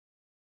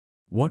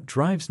What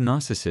drives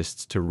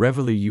narcissists to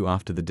revalue you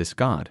after the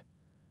discard?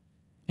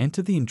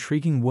 Enter the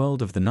intriguing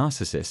world of the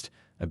narcissist,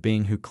 a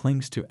being who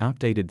clings to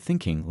outdated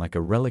thinking like a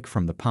relic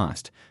from the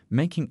past,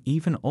 making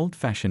even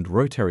old-fashioned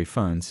rotary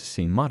phones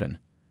seem modern.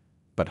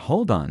 But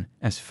hold on,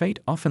 as fate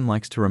often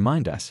likes to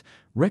remind us,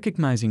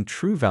 recognizing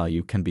true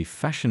value can be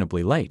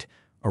fashionably late,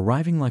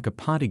 arriving like a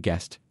party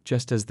guest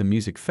just as the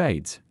music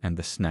fades and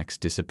the snacks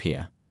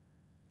disappear.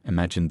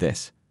 Imagine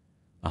this: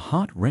 a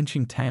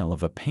heart-wrenching tale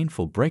of a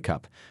painful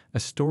breakup, a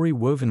story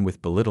woven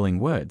with belittling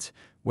words,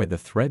 where the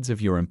threads of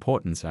your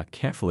importance are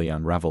carefully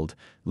unraveled,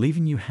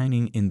 leaving you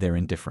hanging in their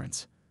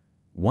indifference.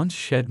 Once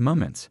shared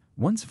moments,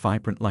 once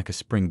vibrant like a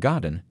spring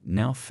garden,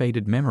 now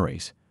faded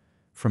memories.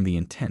 From the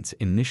intense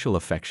initial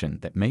affection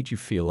that made you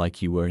feel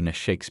like you were in a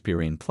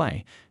Shakespearean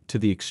play, to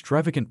the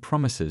extravagant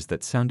promises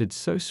that sounded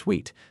so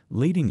sweet,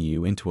 leading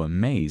you into a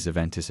maze of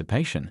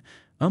anticipation,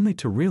 only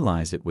to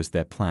realize it was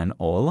their plan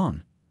all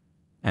along.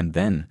 And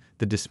then,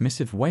 the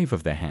dismissive wave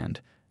of their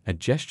hand, a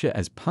gesture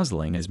as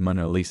puzzling as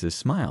Mona Lisa's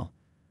smile.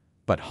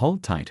 But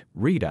hold tight,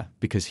 reader,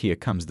 because here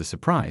comes the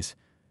surprise.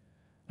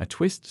 A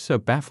twist so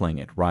baffling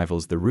it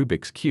rivals the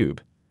Rubik's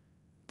Cube.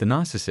 The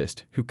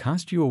narcissist, who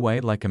cast you away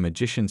like a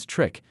magician's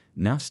trick,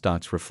 now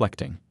starts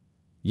reflecting.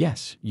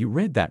 Yes, you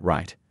read that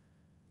right.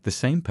 The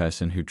same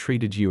person who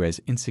treated you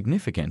as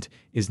insignificant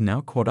is now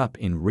caught up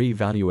in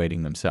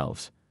reevaluating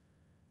themselves.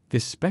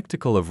 This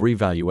spectacle of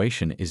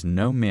revaluation is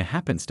no mere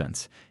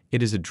happenstance.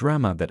 It is a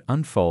drama that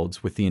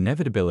unfolds with the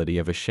inevitability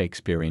of a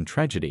Shakespearean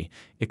tragedy,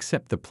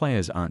 except the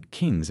players aren't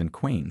kings and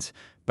queens,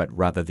 but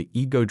rather the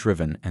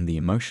ego-driven and the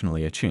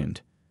emotionally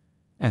attuned.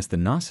 As the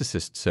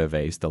narcissist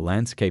surveys the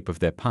landscape of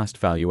their past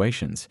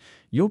valuations,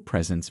 your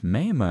presence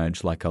may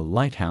emerge like a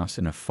lighthouse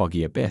in a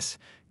foggy abyss,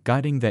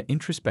 guiding their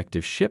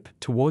introspective ship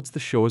towards the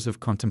shores of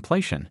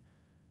contemplation.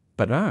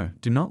 But oh,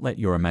 do not let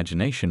your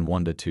imagination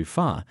wander too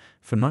far,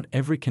 for not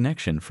every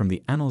connection from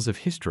the annals of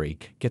history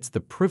gets the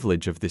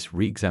privilege of this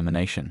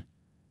re-examination.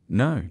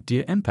 No,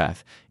 dear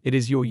empath, it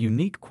is your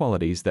unique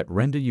qualities that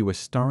render you a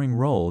starring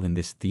role in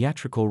this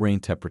theatrical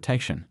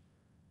reinterpretation.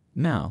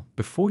 Now,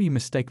 before you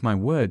mistake my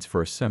words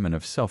for a sermon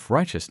of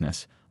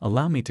self-righteousness,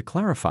 allow me to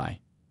clarify.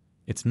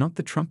 It's not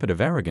the trumpet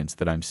of arrogance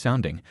that I'm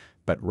sounding,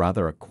 but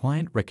rather a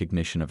quiet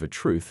recognition of a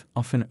truth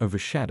often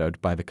overshadowed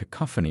by the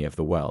cacophony of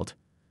the world.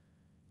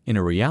 In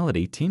a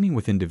reality teeming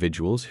with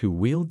individuals who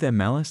wield their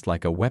malice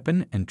like a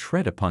weapon and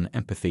tread upon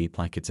empathy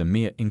like it's a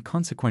mere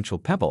inconsequential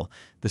pebble,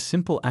 the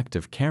simple act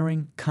of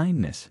caring,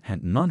 kindness,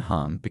 and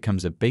non-harm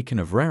becomes a beacon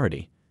of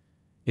rarity.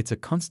 It's a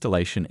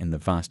constellation in the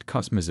vast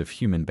cosmos of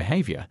human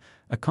behavior,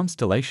 a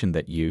constellation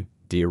that you,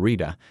 dear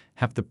reader,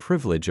 have the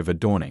privilege of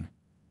adorning.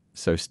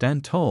 So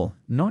stand tall,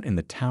 not in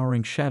the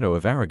towering shadow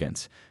of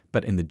arrogance,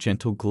 but in the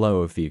gentle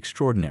glow of the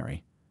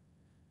extraordinary.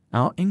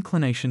 Our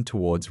inclination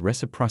towards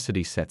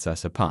reciprocity sets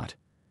us apart.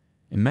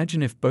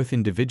 Imagine if both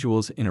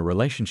individuals in a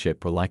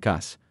relationship were like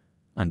us,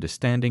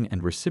 understanding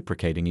and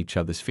reciprocating each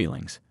other's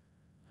feelings.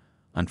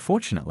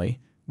 Unfortunately,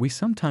 we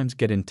sometimes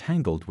get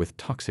entangled with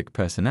toxic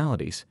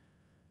personalities.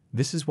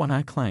 This is when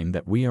I claim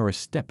that we are a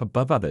step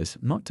above others,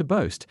 not to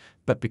boast,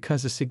 but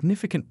because a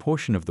significant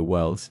portion of the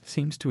world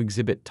seems to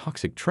exhibit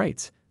toxic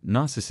traits,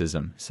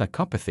 narcissism,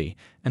 psychopathy,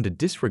 and a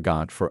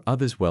disregard for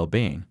others'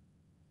 well-being.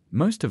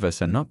 Most of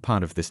us are not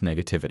part of this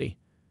negativity.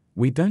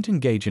 We don't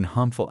engage in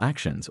harmful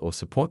actions or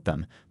support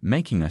them,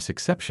 making us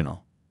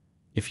exceptional.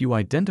 If you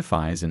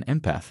identify as an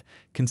empath,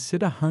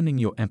 consider honing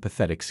your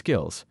empathetic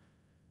skills.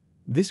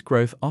 This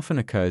growth often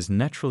occurs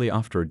naturally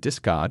after a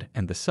discard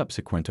and the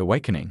subsequent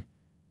awakening.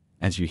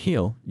 As you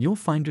heal, you'll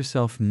find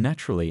yourself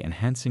naturally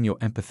enhancing your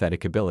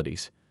empathetic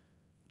abilities.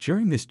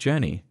 During this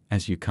journey,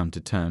 as you come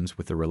to terms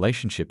with the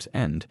relationship's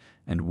end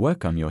and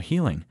work on your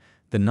healing,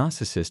 the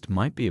narcissist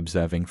might be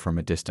observing from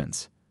a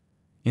distance.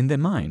 In their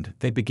mind,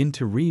 they begin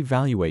to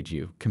re-evaluate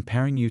you,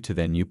 comparing you to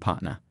their new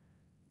partner.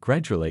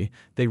 Gradually,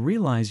 they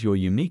realize your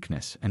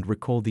uniqueness and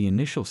recall the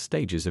initial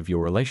stages of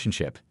your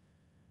relationship.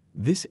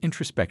 This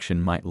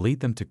introspection might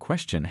lead them to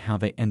question how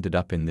they ended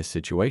up in this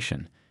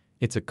situation.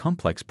 It's a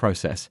complex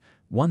process,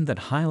 one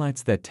that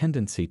highlights their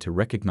tendency to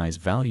recognize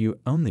value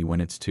only when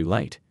it's too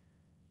late.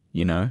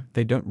 You know,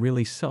 they don't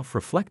really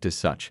self-reflect as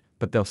such,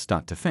 but they'll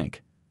start to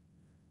think.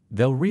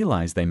 They'll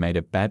realize they made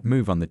a bad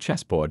move on the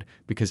chessboard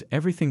because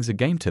everything's a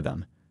game to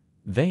them.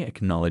 They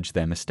acknowledge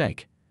their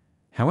mistake.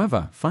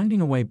 However,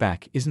 finding a way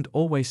back isn't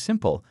always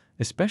simple,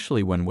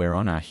 especially when we're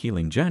on our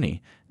healing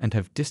journey and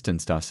have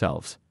distanced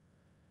ourselves.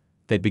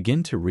 They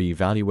begin to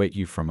reevaluate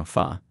you from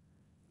afar.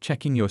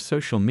 Checking your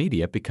social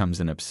media becomes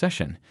an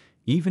obsession.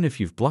 Even if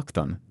you've blocked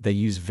them, they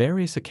use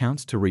various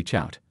accounts to reach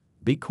out.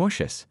 Be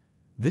cautious.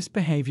 This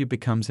behavior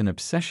becomes an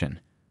obsession.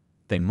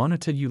 They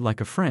monitor you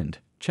like a friend,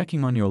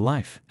 checking on your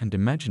life and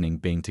imagining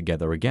being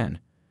together again.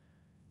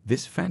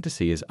 This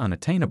fantasy is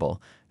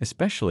unattainable,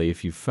 especially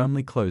if you've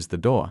firmly closed the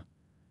door.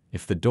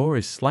 If the door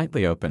is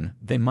slightly open,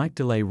 they might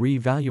delay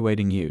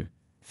re-evaluating you,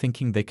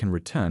 thinking they can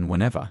return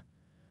whenever.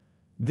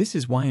 This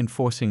is why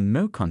enforcing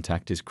no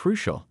contact is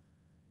crucial.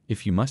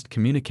 If you must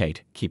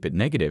communicate, keep it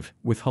negative,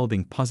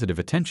 withholding positive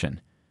attention.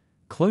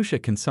 Closure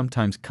can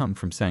sometimes come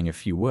from saying a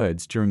few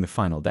words during the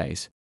final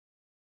days.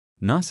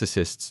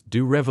 Narcissists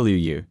do revalue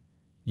you.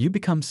 You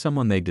become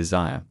someone they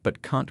desire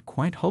but can't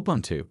quite hold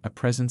on to, a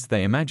presence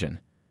they imagine.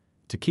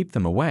 To keep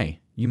them away,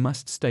 you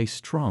must stay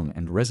strong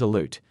and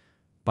resolute.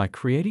 By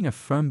creating a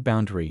firm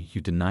boundary, you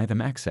deny them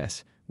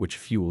access, which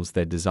fuels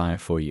their desire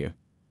for you.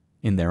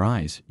 In their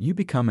eyes, you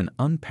become an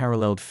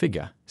unparalleled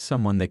figure,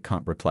 someone they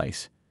can't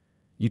replace.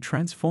 You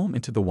transform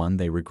into the one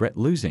they regret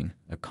losing,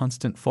 a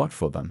constant thought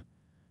for them.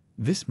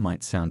 This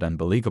might sound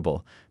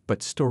unbelievable,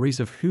 but stories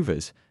of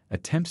Hoover's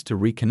attempts to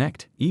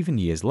reconnect, even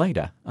years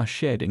later, are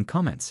shared in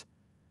comments.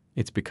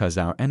 It's because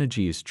our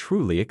energy is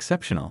truly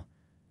exceptional.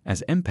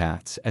 As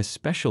empaths, as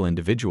special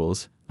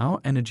individuals, our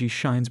energy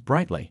shines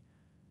brightly.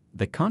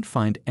 They can't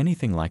find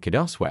anything like it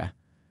elsewhere.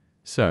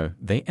 So,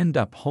 they end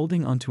up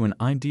holding onto an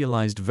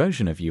idealized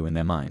version of you in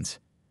their minds.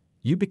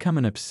 You become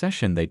an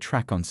obsession they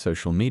track on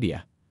social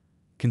media.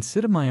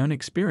 Consider my own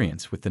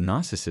experience with the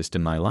narcissist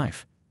in my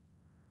life.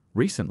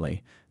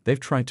 Recently,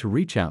 they've tried to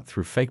reach out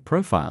through fake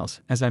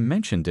profiles, as I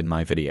mentioned in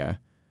my video.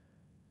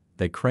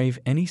 They crave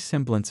any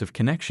semblance of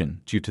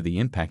connection due to the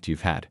impact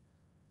you've had.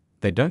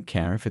 They don't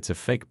care if it's a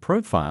fake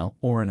profile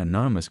or an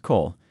anonymous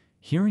call.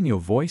 Hearing your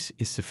voice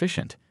is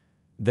sufficient.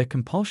 Their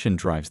compulsion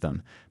drives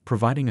them,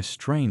 providing a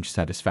strange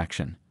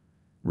satisfaction.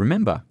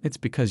 Remember, it's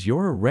because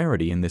you're a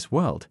rarity in this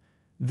world.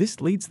 This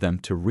leads them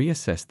to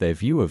reassess their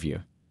view of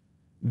you.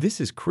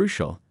 This is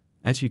crucial.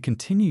 As you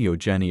continue your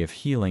journey of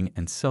healing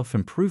and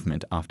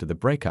self-improvement after the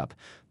breakup,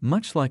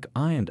 much like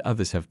I and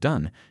others have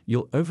done,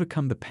 you'll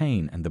overcome the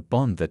pain and the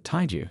bond that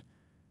tied you.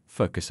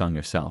 Focus on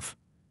yourself.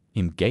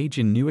 Engage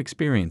in new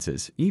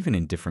experiences, even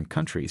in different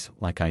countries,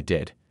 like I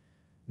did.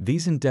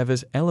 These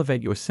endeavors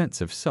elevate your sense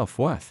of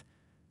self-worth.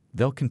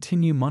 They'll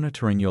continue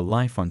monitoring your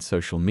life on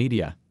social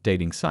media,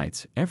 dating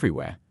sites,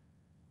 everywhere.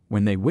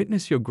 When they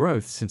witness your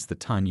growth since the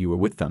time you were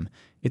with them,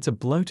 it's a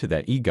blow to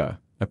their ego,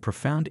 a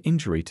profound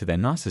injury to their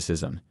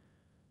narcissism.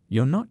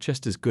 You're not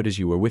just as good as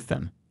you were with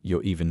them,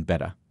 you're even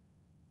better.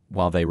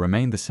 While they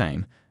remain the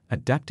same,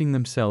 adapting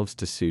themselves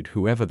to suit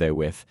whoever they're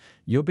with,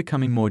 you're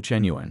becoming more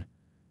genuine.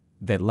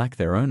 They lack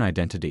their own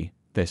identity,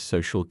 they're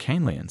social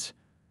chameleons.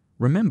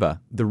 Remember,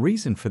 the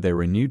reason for their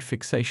renewed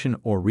fixation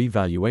or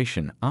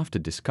revaluation after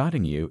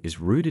discarding you is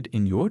rooted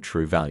in your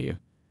true value.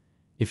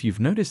 If you've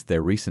noticed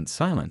their recent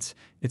silence,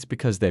 it's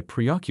because they're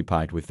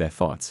preoccupied with their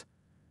thoughts.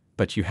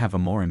 But you have a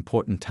more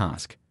important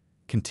task.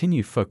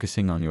 Continue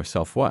focusing on your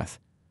self-worth.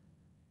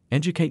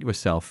 Educate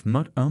yourself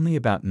not only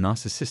about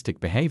narcissistic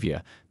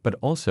behavior, but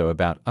also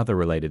about other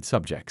related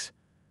subjects.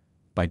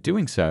 By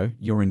doing so,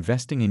 you're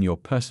investing in your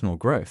personal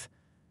growth.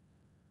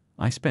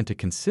 I spent a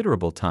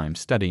considerable time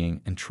studying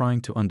and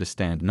trying to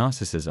understand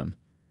narcissism.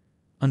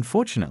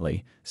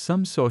 Unfortunately,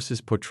 some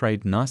sources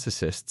portrayed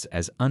narcissists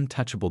as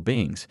untouchable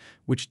beings,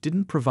 which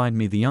didn't provide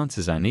me the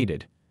answers I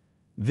needed.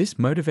 This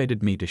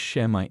motivated me to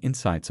share my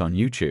insights on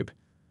YouTube.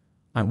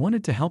 I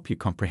wanted to help you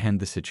comprehend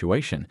the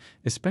situation,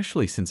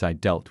 especially since I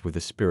dealt with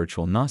a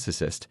spiritual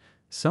narcissist,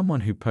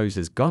 someone who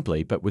poses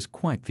godly but was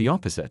quite the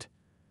opposite.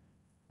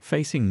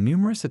 Facing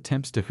numerous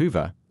attempts to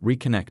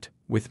reconnect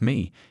with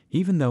me,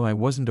 even though I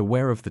wasn't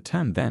aware of the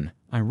term then,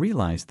 I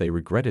realized they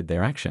regretted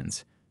their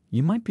actions.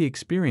 You might be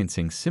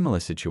experiencing similar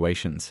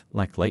situations,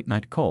 like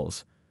late-night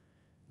calls.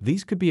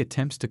 These could be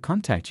attempts to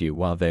contact you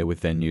while they're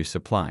with their new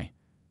supply.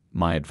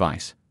 My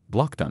advice: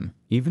 block them,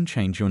 even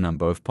change your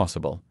number if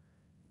possible.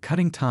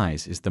 Cutting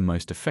ties is the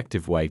most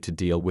effective way to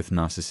deal with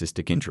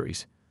narcissistic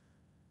injuries.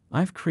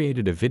 I've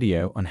created a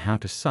video on how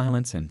to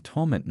silence and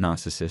torment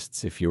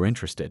narcissists if you're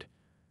interested.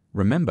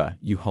 Remember,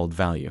 you hold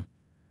value.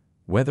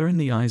 Whether in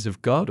the eyes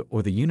of God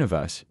or the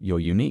universe, you're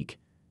unique.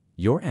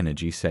 Your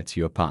energy sets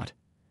you apart.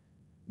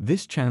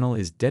 This channel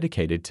is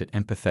dedicated to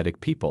empathetic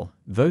people,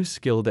 those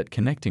skilled at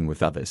connecting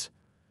with others.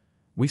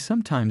 We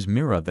sometimes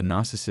mirror the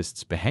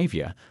narcissist's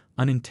behavior,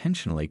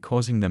 unintentionally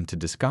causing them to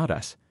discard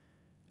us.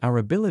 Our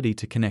ability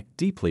to connect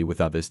deeply with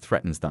others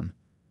threatens them.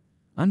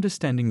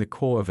 Understanding the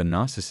core of a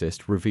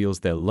narcissist reveals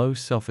their low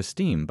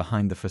self-esteem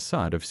behind the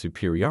facade of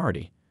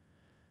superiority.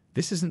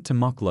 This isn't to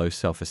mock low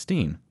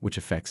self-esteem, which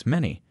affects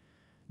many.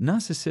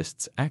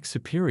 Narcissists act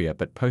superior,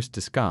 but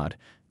post-discard,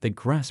 they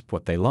grasp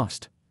what they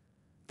lost.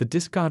 The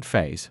discard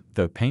phase,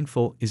 though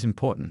painful, is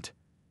important.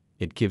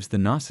 It gives the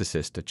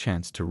narcissist a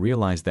chance to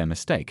realize their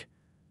mistake.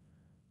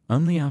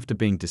 Only after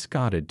being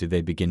discarded do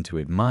they begin to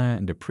admire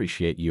and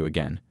appreciate you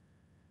again.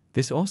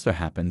 This also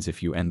happens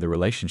if you end the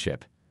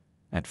relationship.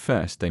 At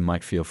first, they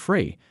might feel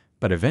free,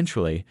 but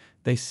eventually,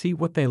 they see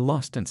what they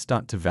lost and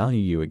start to value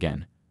you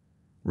again.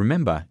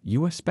 Remember,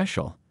 you are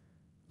special.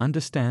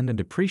 Understand and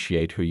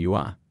appreciate who you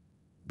are.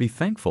 Be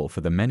thankful for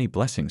the many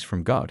blessings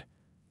from God.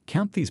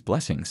 Count these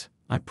blessings.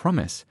 I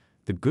promise,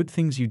 the good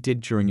things you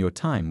did during your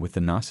time with the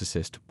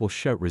narcissist will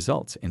show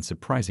results in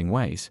surprising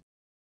ways.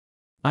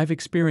 I've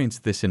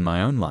experienced this in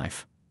my own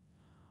life.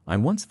 I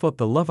once thought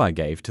the love I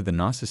gave to the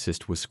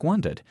narcissist was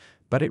squandered,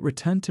 but it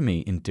returned to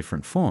me in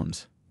different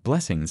forms,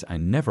 blessings I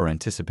never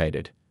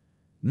anticipated.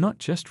 Not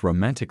just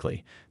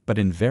romantically, but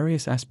in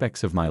various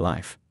aspects of my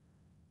life.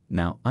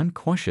 Now, I'm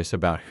cautious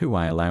about who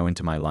I allow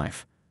into my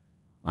life.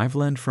 I've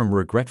learned from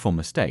regretful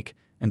mistake,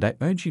 and I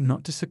urge you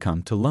not to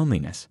succumb to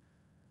loneliness.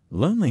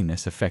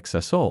 Loneliness affects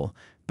us all,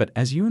 but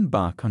as you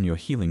embark on your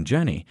healing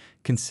journey,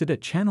 consider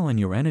channeling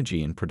your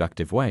energy in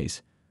productive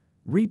ways.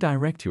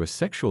 Redirect your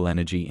sexual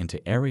energy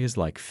into areas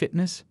like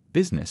fitness,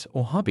 business,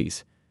 or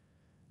hobbies.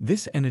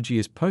 This energy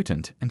is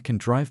potent and can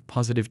drive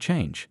positive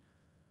change.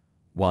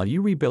 While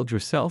you rebuild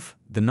yourself,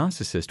 the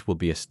narcissist will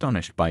be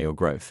astonished by your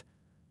growth.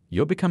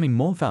 You're becoming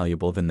more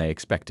valuable than they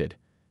expected.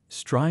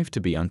 Strive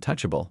to be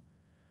untouchable.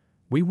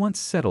 We once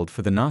settled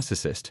for the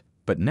narcissist,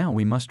 but now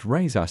we must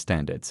raise our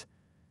standards.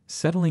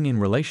 Settling in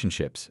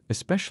relationships,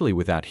 especially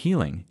without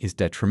healing, is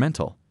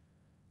detrimental.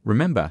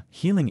 Remember,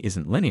 healing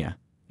isn't linear.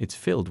 It's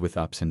filled with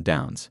ups and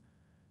downs.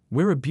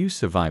 We're abuse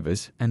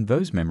survivors, and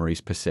those memories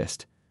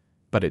persist.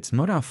 But it's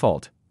not our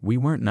fault. We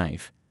weren't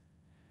naive.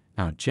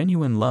 Our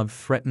genuine love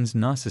threatens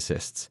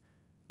narcissists.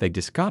 They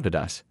discarded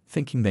us,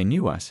 thinking they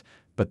knew us,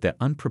 but they're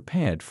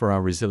unprepared for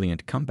our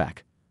resilient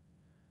comeback.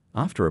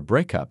 After a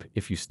breakup,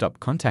 if you stop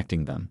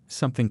contacting them,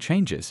 something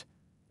changes.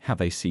 How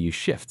they see you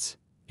shifts.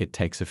 It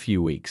takes a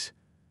few weeks.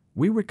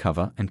 We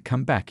recover and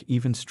come back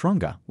even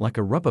stronger, like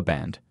a rubber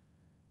band.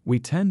 We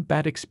turn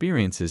bad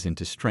experiences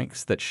into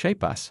strengths that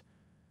shape us.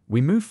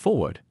 We move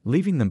forward,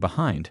 leaving them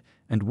behind,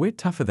 and we're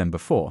tougher than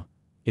before.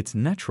 It's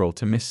natural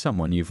to miss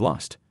someone you've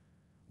lost.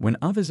 When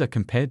others are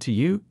compared to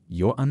you,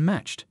 you're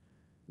unmatched.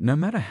 No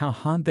matter how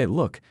hard they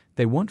look,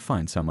 they won't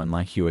find someone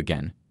like you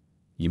again.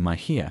 You might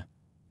hear,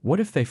 what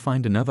if they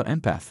find another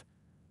empath?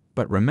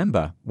 But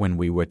remember, when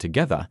we were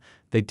together,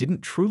 they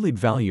didn't truly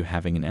value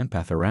having an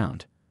empath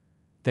around.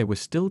 They were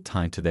still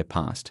tied to their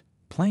past,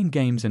 playing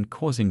games and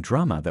causing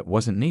drama that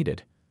wasn't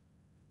needed.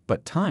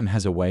 But time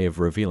has a way of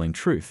revealing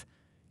truth.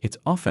 It's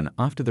often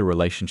after the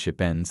relationship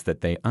ends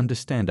that they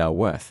understand our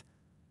worth.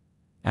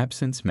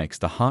 Absence makes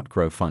the heart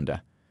grow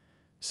fonder.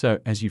 So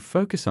as you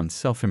focus on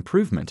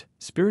self-improvement,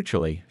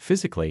 spiritually,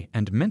 physically,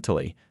 and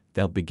mentally,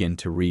 they'll begin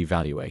to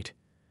reevaluate.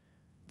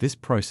 This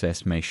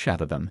process may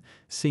shatter them,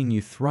 seeing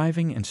you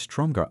thriving and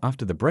stronger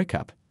after the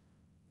breakup.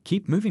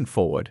 Keep moving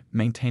forward,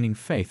 maintaining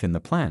faith in the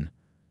plan.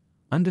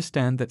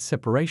 Understand that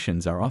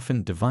separations are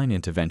often divine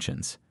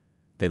interventions.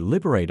 They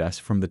liberate us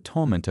from the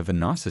torment of a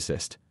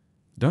narcissist.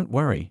 Don't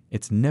worry,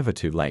 it's never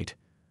too late.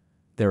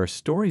 There are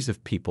stories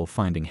of people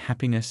finding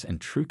happiness and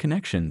true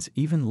connections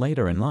even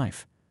later in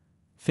life.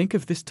 Think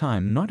of this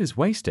time not as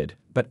wasted,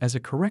 but as a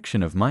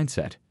correction of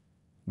mindset.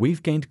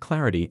 We've gained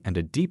clarity and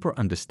a deeper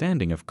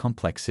understanding of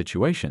complex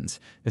situations,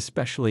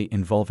 especially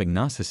involving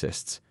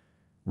narcissists.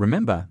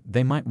 Remember,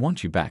 they might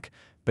want you back,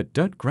 but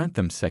don't grant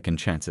them second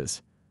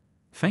chances.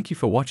 Thank you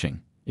for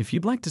watching. If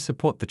you'd like to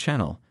support the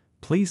channel,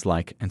 please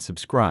like and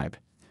subscribe.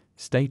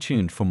 Stay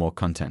tuned for more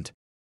content.